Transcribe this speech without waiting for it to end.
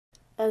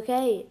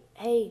Okay,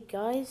 hey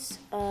guys,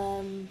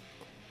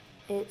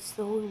 it's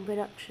the Horton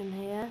Production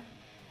here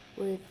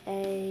with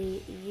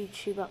a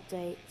YouTube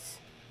update,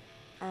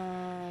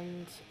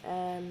 and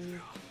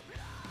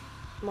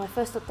my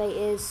first update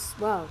is,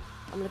 well,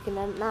 I'm looking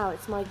at it now,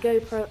 it's my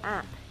GoPro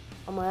app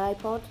on my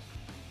iPod,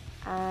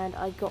 and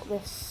I got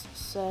this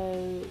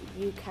so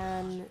you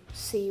can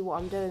see what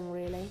I'm doing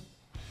really.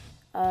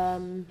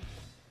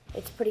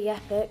 It's pretty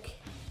epic,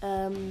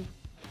 so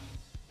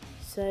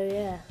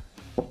yeah.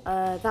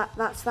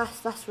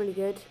 That's really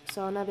good.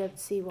 So I'll now be able to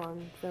see what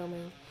I'm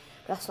filming.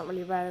 That's not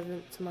really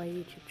relevant to my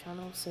YouTube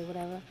channel, so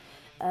whatever.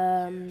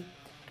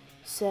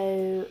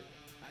 So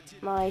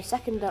my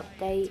second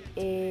update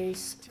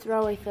is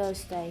Throwaway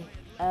Thursday,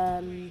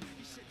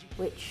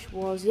 which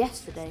was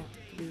yesterday,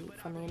 to be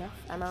funny enough.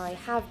 And I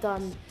have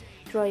done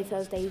Throwaway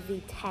Thursday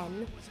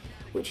V10,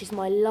 which is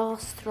my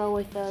last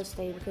Throwaway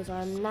Thursday because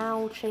I'm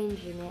now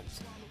changing it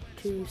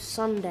to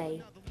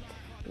Sunday,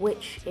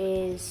 which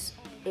is.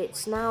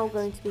 It's now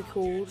going to be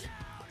called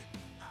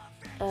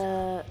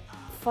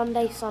Fun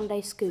Day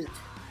Sunday Scoot.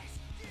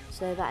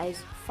 So that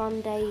is Fun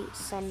Day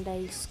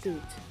Sunday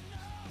Scoot.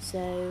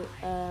 So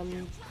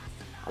I'm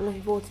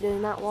looking forward to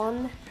doing that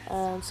one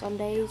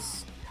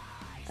Sundays.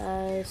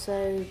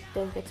 So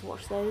don't forget to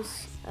watch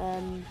those.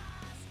 My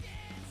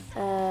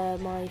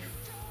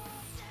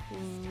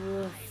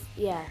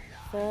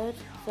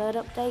third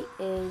update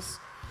is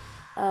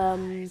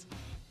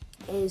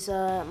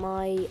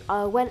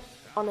I went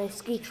on a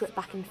ski trip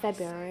back in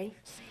February,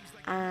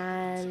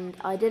 and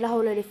I did a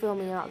whole load of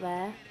filming out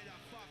there,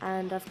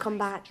 and I've come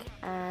back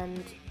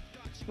and,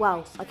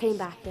 well, I came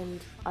back and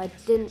I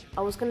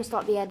was going to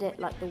start the edit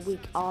like the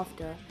week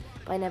after,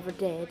 but I never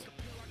did,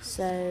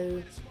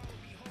 so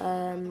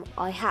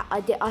I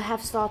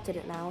have started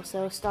it now,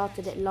 so I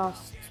started it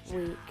last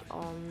week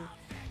on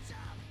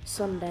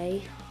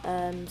Sunday,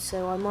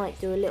 so I might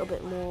do a little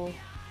bit more.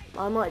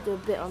 I might do a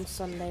bit on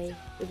Sunday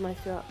with my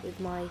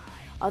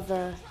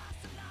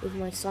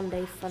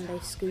Sunday Fun Day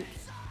Scoot,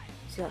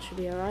 so that should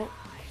be alright.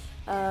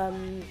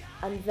 And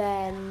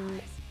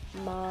then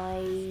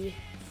that's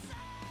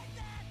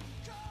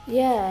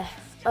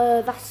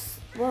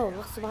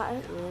about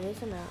it really,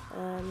 isn't it?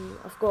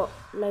 I've got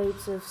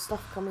loads of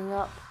stuff coming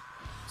up,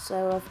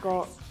 so I've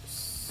got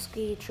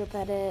ski trip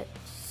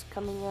edits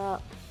coming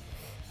up.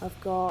 I've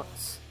got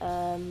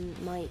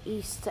my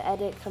Easter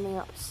edit coming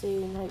up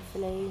soon,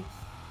 hopefully.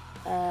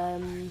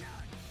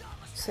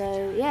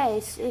 So yeah,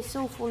 it's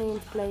all falling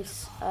into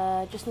place.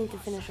 Just need to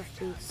finish off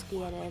the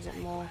ski edit a bit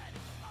more.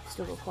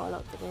 Still got quite a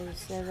lot to do.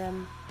 So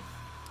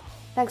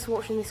thanks for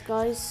watching this,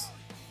 guys.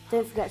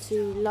 Don't forget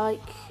to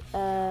like,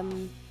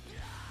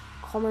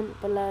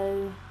 comment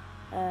below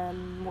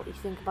what you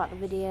think about the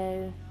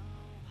video,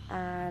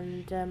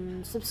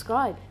 and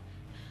subscribe.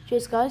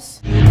 Cheers,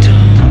 guys.